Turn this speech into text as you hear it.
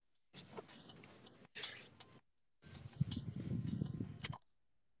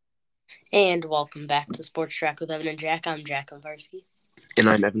And welcome back to Sports Track with Evan and Jack. I'm Jack Varsky. And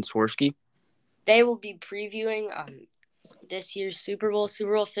I'm Evan Swirsky. Today we'll be previewing this year's Super Bowl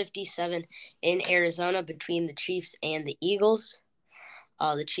 57 in Arizona between the Chiefs and the Eagles.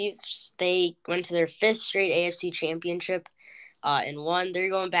 The Chiefs, they went to their fifth straight AFC championship and won. They're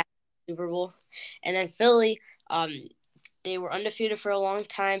going back to the Super Bowl. And then Philly, they were undefeated for a long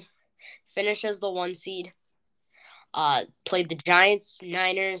time, finished as the 1 seed. Played the Giants,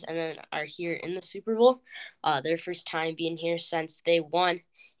 Niners, and then are here in the Super Bowl. Their first time being here since they won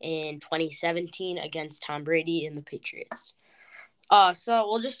in 2017 against Tom Brady and the Patriots. So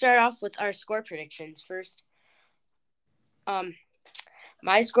we'll just start off with our score predictions first.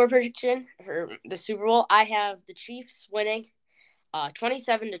 My score prediction for the Super Bowl, I have the Chiefs winning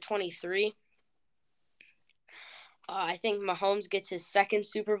 27-23. I think Mahomes gets his second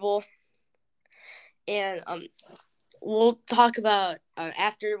Super Bowl. And we'll talk about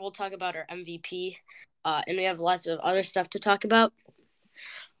after we'll talk about our MVP, and we have lots of other stuff to talk about.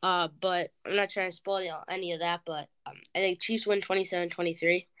 But I'm not trying to spoil any of that. But I think Chiefs win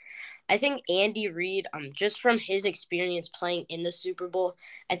 27-23. I think Andy Reid, just from his experience playing in the Super Bowl,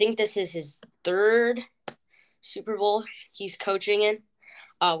 I think this is his third Super Bowl he's coaching in.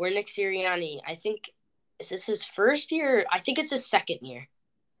 Where Nick Sirianni, I think, is this his first year? I think it's his second year.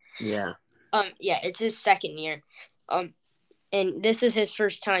 Yeah. Yeah, it's his second year. And this is his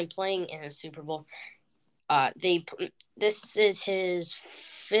first time playing in a Super Bowl. This is his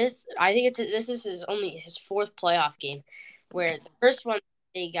fifth. I think this is his fourth playoff game. Where the first one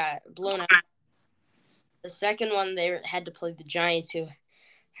they got blown out. The second one they had to play the Giants, who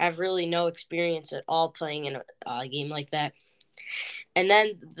have really no experience at all playing in a game like that. And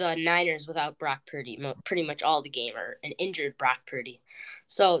then the Niners without Brock Purdy, pretty much all the game, or an injured Brock Purdy.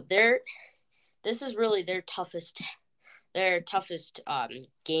 So this is really their toughest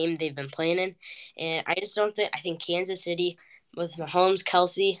game they've been playing in. And I just don't think – I think Kansas City with Mahomes,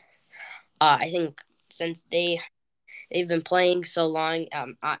 Kelsey, I think since they've been playing so long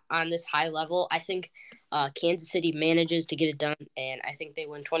on this high level, I think Kansas City manages to get it done, and I think they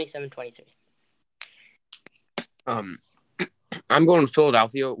win 27-23. I'm going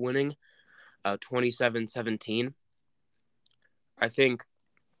Philadelphia winning 27-17. I think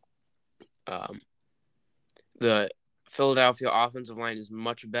the Philadelphia offensive line is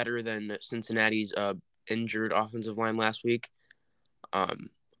much better than Cincinnati's injured offensive line last week. A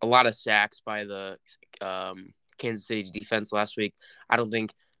lot of sacks by the Kansas City defense last week. I don't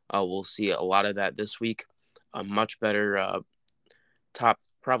think we'll see a lot of that this week. A much better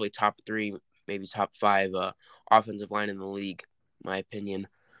probably top 3, maybe top 5 offensive line in the league, in my opinion.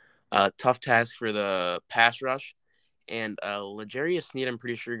 Tough task for the pass rush. And L'Jarius Sneed, I'm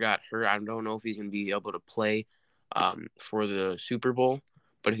pretty sure, got hurt. I don't know if he's going to be able to play for the Super Bowl.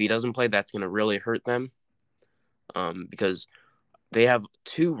 But if he doesn't play, that's going to really hurt them. Because they have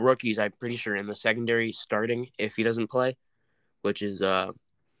 2 rookies, I'm pretty sure, in the secondary starting if he doesn't play, which is not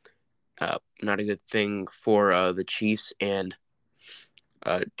a good thing for the Chiefs. And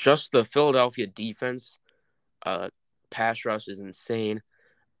just the Philadelphia defense, pass rush is insane.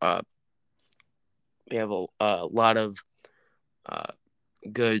 They have a lot of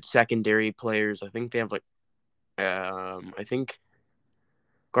good secondary players. I think they have I think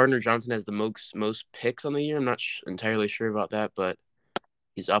Gardner Johnson has the most picks on the year. I'm not entirely sure about that, but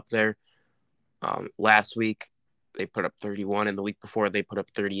he's up there. Last week they put up 31, and the week before they put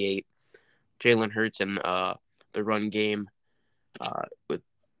up 38. Jalen Hurts and the run game with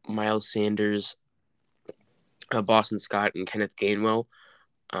Miles Sanders, Boston Scott, and Kenneth Gainwell.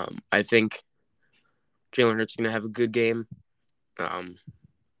 I think Jalen Hurts is going to have a good game.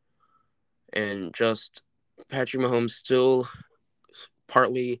 And just Patrick Mahomes still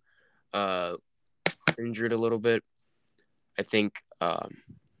partly injured a little bit. I think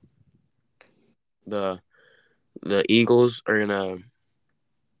the Eagles are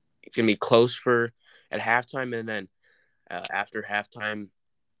it's gonna be close at halftime, and then after halftime,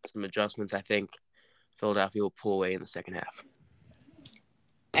 some adjustments. I think Philadelphia will pull away in the second half.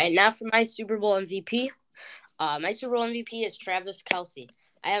 And now for my Super Bowl MVP. My Super Bowl MVP is Travis Kelce.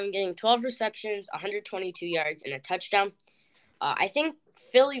 I have him getting 12 receptions, 122 yards, and a touchdown. I think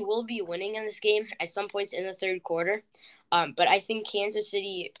Philly will be winning in this game at some points in the third quarter. But I think Kansas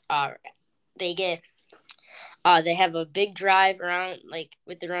City, they have a big drive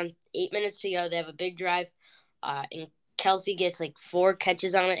with around 8 minutes to go. They have a big drive, and Kelce gets 4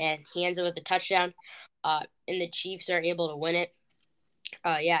 catches on it and hands it with a touchdown. And the Chiefs are able to win it.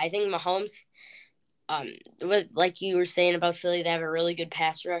 I think Mahomes, like you were saying about Philly, they have a really good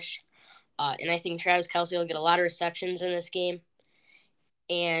pass rush. And I think Travis Kelce will get a lot of receptions in this game.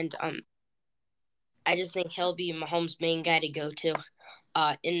 And I just think he'll be Mahomes' main guy to go to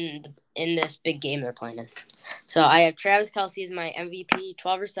in this big game they're playing in. So I have Travis Kelce as my MVP,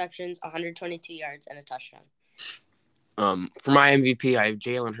 12 receptions, 122 yards, and a touchdown. For my MVP, I have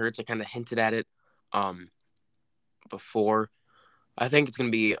Jalen Hurts. I kind of hinted at it before. I think it's going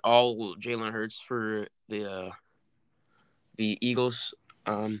to be all Jalen Hurts for the Eagles.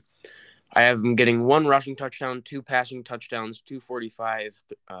 I have him getting 1 rushing touchdown, 2 passing touchdowns, 245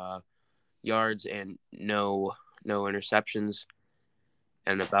 yards, and no interceptions,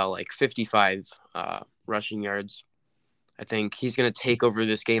 and about like 55 rushing yards. I think he's going to take over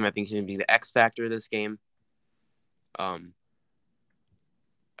this game. I think he's going to be the X factor of this game.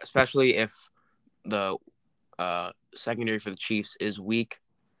 Especially if the secondary for the Chiefs is weak.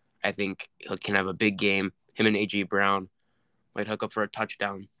 I think he can have a big game. Him and A.J. Brown might hook up for a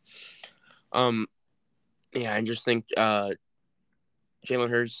touchdown. Yeah, I just think Jalen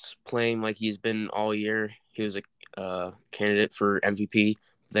Hurts playing like he's been all year. He was a candidate for MVP.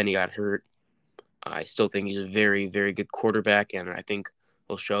 Then he got hurt. I still think he's a very, very good quarterback, and I think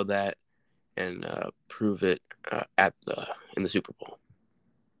he'll show that and prove it in the Super Bowl.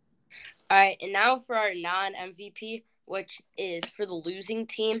 All right, and now for our non-MVP, which is for the losing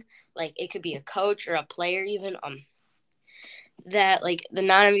team. Like, it could be a coach or a player even. That, like, the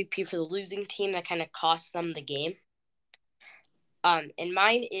non-MVP for the losing team that kind of cost them the game. And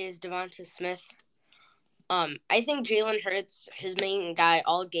mine is Devonta Smith. I think Jalen Hurts, his main guy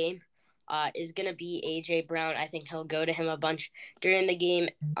all game, is going to be A.J. Brown. I think he'll go to him a bunch during the game.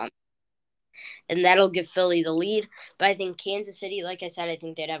 And that'll give Philly the lead. But I think Kansas City, like I said, I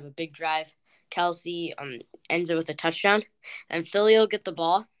think they'd have a big drive. Kelce ends it with a touchdown, and Philly will get the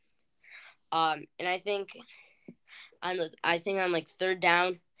ball. And I think on like third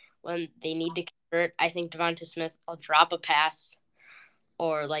down when they need to convert, I think Devonta Smith will drop a pass,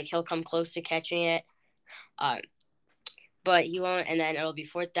 or like he'll come close to catching it. But he won't, and then it'll be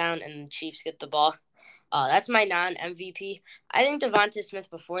fourth down, and the Chiefs get the ball. That's my non-MVP. I think Devonta Smith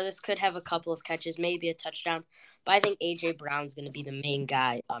before this could have a couple of catches, maybe a touchdown, but I think A.J. Brown's going to be the main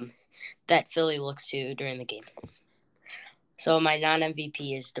guy that Philly looks to during the game. So my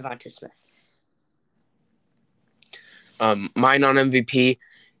non-MVP is Devonta Smith. My non-MVP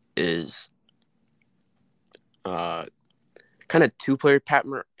is kind of two-player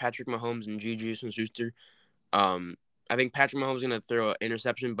Patrick Mahomes and Juju Smith-Schuster. I think Patrick Mahomes is going to throw an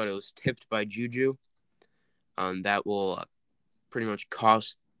interception, but it was tipped by Juju. That will pretty much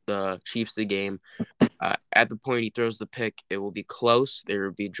cost the Chiefs the game. At the point he throws the pick, it will be close. They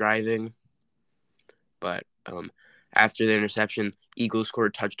will be driving. But after the interception, Eagles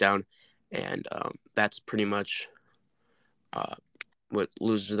scored a touchdown, and that's pretty much what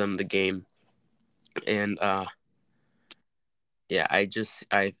loses them the game. And yeah, I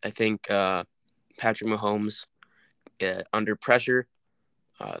think Patrick Mahomes under pressure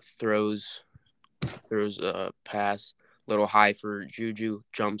throws a pass a little high for Juju,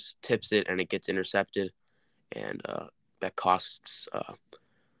 jumps, tips it, and it gets intercepted, and that costs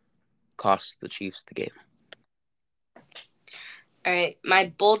the Chiefs the game. All right,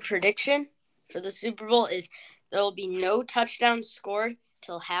 my bold prediction for the Super Bowl is there will be no touchdowns scored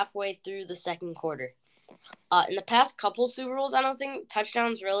till halfway through the second quarter. In the past couple Super Bowls, I don't think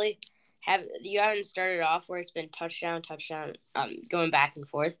touchdowns really haven't started off where it's been touchdown, going back and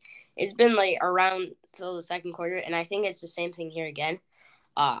forth. It's been like around till the second quarter, and I think it's the same thing here again.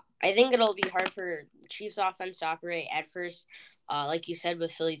 I think it'll be hard for the Chiefs offense to operate at first, like you said,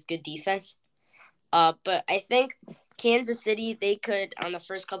 with Philly's good defense. But I think Kansas City, they could, on the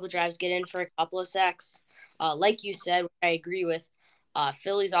first couple drives, get in for a couple of sacks. Like you said, I agree with,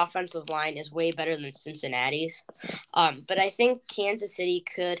 Philly's offensive line is way better than Cincinnati's. But I think Kansas City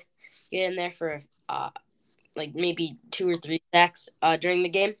could get in there for like maybe 2 or 3 sacks during the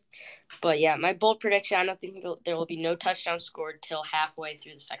game. But yeah, my bold prediction, I don't think there will be no touchdown scored till halfway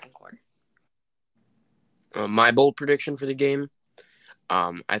through the second quarter. My bold prediction for the game,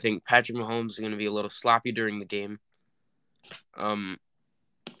 I think Patrick Mahomes is going to be a little sloppy during the game. I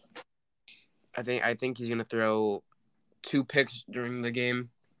think he's going to throw 2 picks during the game.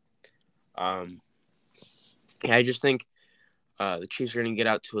 Yeah, I just think the Chiefs are going to get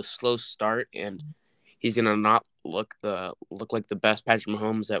out to a slow start, and he's going to not look like the best Patrick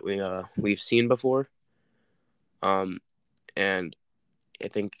Mahomes that we've seen before. And I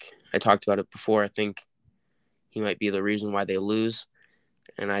think I talked about it before. I think he might be the reason why they lose.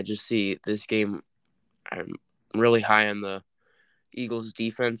 And I just see this game, I'm really high on the Eagles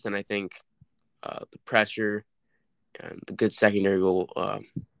defense, and I think the pressure and the good secondary will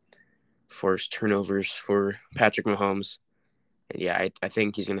force turnovers for Patrick Mahomes. And yeah, I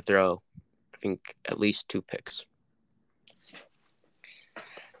think he's going to throw think at least 2 picks.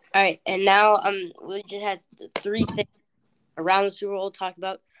 All right, and now we just had 3 things around the Super Bowl to talk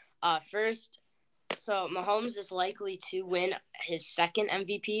about. First, so Mahomes is likely to win his second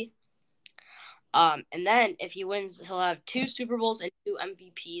MVP. And then if he wins, he'll have 2 Super Bowls and 2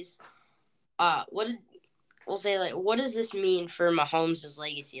 MVPs. What does this mean for Mahomes'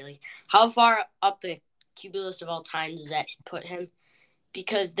 legacy? Like, how far up the QB list of all time does that put him?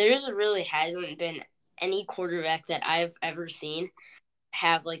 Because there's really hasn't been any quarterback that I've ever seen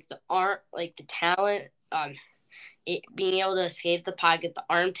have like the talent, being able to escape the pocket, the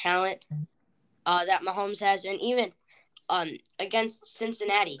arm talent that Mahomes has, and even against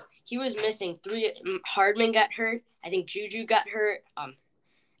Cincinnati, he was missing 3. Hardman got hurt. I think Juju got hurt.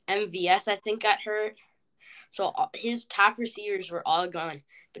 MVS I think got hurt. So his top receivers were all gone,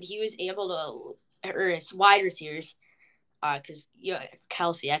 but he was able to, or his wide receivers, because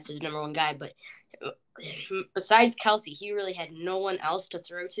Kelce, that's his number 1 guy. But besides Kelce, he really had no one else to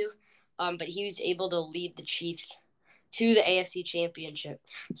throw to. But he was able to lead the Chiefs to the AFC Championship.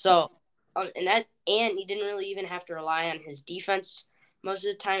 So, and he didn't really even have to rely on his defense most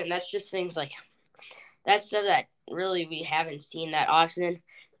of the time. And that's just things like that stuff that really we haven't seen that often.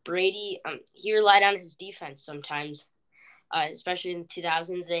 Brady, he relied on his defense sometimes, especially in the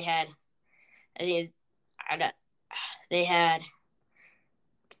 2000s. They had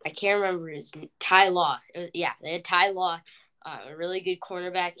I can't remember his Ty Law. They had Ty Law, a really good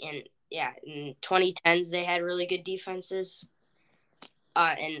cornerback, and in 2010s they had really good defenses.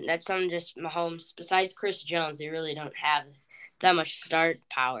 And that's something just Mahomes. Besides Chris Jones, they really don't have that much start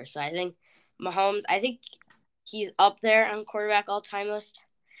power. So I think Mahomes. I think he's up there on quarterback all-time list.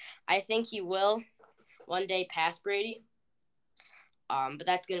 I think he will one day pass Brady. But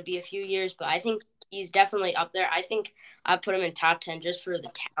that's going to be a few years. But I think he's definitely up there. I think I'd put him in top 10 just for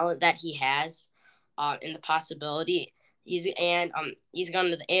the talent that he has, and the possibility. He's gone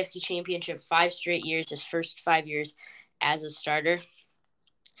to the AFC Championship 5 straight years, his first 5 years as a starter.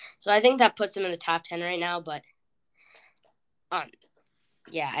 So I think that puts him in the top 10 right now. But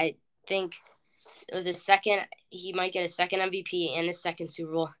I think with his second, he might get a second MVP and his second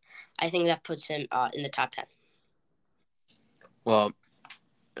Super Bowl. I think that puts him in the top 10. Well,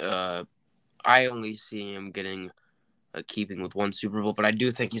 I only see him getting keeping with 1 Super Bowl, but I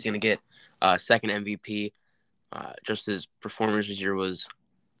do think he's going to get a second MVP. Just his performance this year was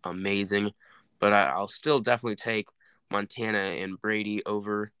amazing, but I'll still definitely take Montana and Brady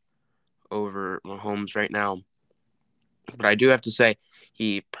over Mahomes right now. But I do have to say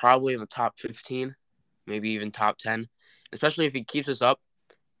he probably in the top 15, maybe even top 10, especially if he keeps us up.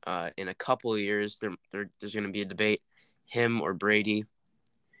 In a couple of years, there's going to be a debate, him or Brady,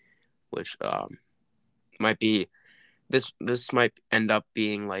 which might be this might end up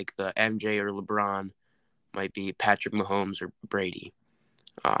being like the MJ or LeBron, might be Patrick Mahomes or Brady.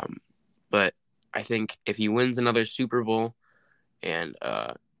 But I think if he wins another Super Bowl, and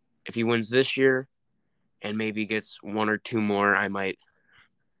if he wins this year, and maybe gets 1 or 2 more,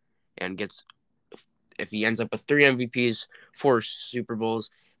 if he ends up with 3 MVPs, 4 Super Bowls,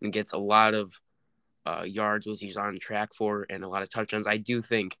 and gets a lot of yards, which he's on track for, and a lot of touchdowns, I do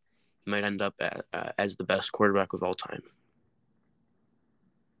think he might end up as the best quarterback of all time.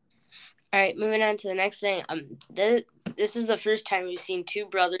 All right, moving on to the next thing. This is the first time we've seen 2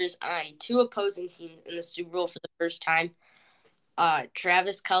 brothers on 2 opposing teams in the Super Bowl for the first time.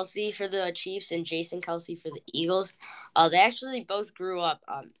 Travis Kelce for the Chiefs and Jason Kelce for the Eagles. They actually both grew up,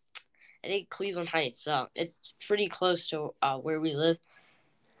 I think, Cleveland Heights, so it's pretty close to where we live.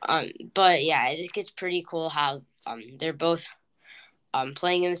 But yeah, I think it's pretty cool how they're both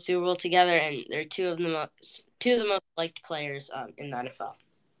playing in the Super Bowl together, and they're two of the most liked players in the NFL.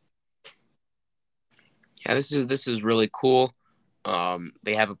 Yeah, this is really cool.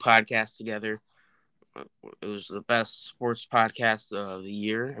 They have a podcast together. It was the best sports podcast of the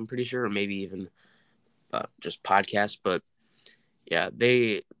year, I'm pretty sure, or maybe even just podcast. But yeah,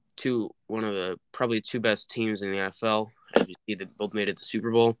 one of the probably 2 best teams in the NFL. As you see, they both made it to the Super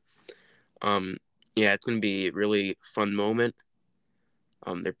Bowl. Yeah, it's going to be a really fun moment.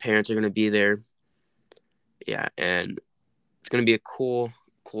 Their parents are going to be there. Yeah, and it's going to be a cool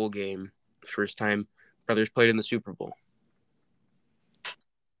game. First time brothers played in the Super Bowl.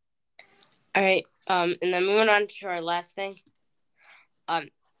 All right, and then moving on to our last thing.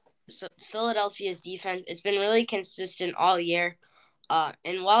 So Philadelphia's defense, it's been really consistent all year.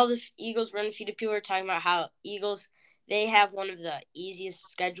 And while the Eagles were undefeated, people were talking about how Eagles, they have one of the easiest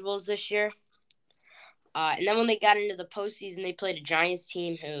schedules this year. And then when they got into the postseason, they played a Giants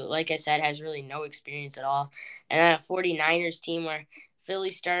team who, like I said, has really no experience at all. And then a 49ers team where Philly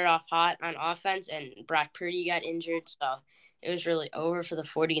started off hot on offense, and Brock Purdy got injured, so it was really over for the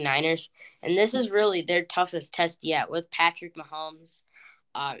 49ers. And this is really their toughest test yet with Patrick Mahomes,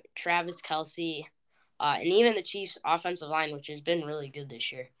 Travis Kelce, and even the Chiefs' offensive line, which has been really good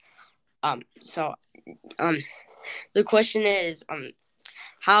this year. So the question is,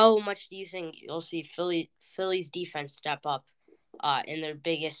 how much do you think you'll see Philly's defense step up in their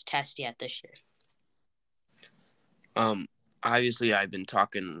biggest test yet this year? Obviously, I've been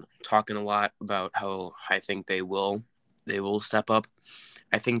talking a lot about how I think they will step up.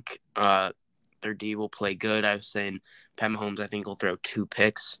 I think their D will play good. I was saying Pat Mahomes, I think, will throw 2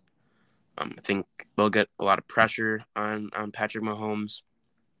 picks. I think they'll get a lot of pressure on Patrick Mahomes.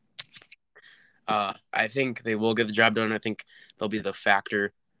 I think they will get the job done. I think they'll be the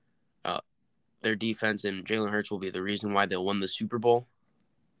factor. Their defense and Jalen Hurts will be the reason why they'll win the Super Bowl.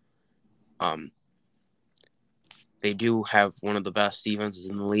 They do have one of the best defenses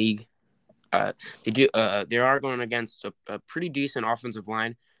in the league. They are going against a pretty decent offensive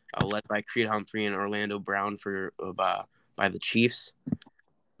line, led by Creed Humphrey and Orlando Brown by the Chiefs.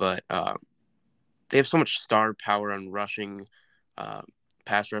 But they have so much star power on rushing,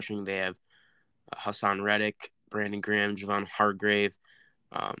 pass rushing. They have Hassan Reddick, Brandon Graham, Javon Hargrave.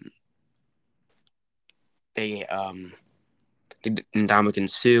 They Ndamukong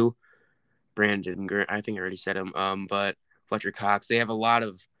Suh, Brandon Graham. I think I already said him. But Fletcher Cox. They have a lot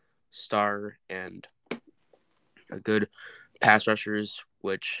of star and a good pass rushers,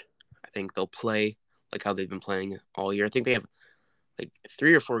 which I think they'll play like how they've been playing all year. I think they have like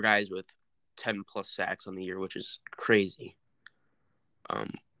 3 or 4 guys with 10 plus sacks on the year, which is crazy.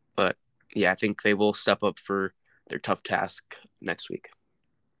 But yeah, I think they will step up for their tough task next week.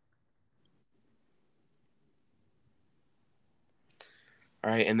 All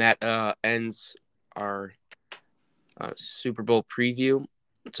right, and that ends our Super Bowl preview.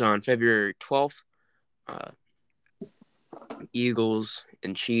 It's on February 12th. Eagles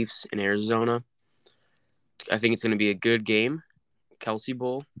and Chiefs in Arizona. I think it's going to be a good game, Kelsey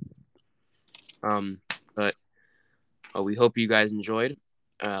Bowl. But we hope you guys enjoyed.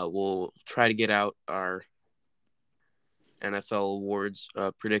 We'll try to get out our NFL awards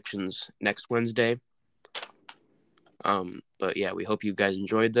predictions next Wednesday. But yeah, we hope you guys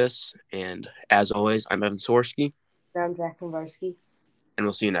enjoyed this. And as always, I'm Evan Sorsky. I'm Jack Konvarsky. And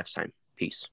we'll see you next time. Peace.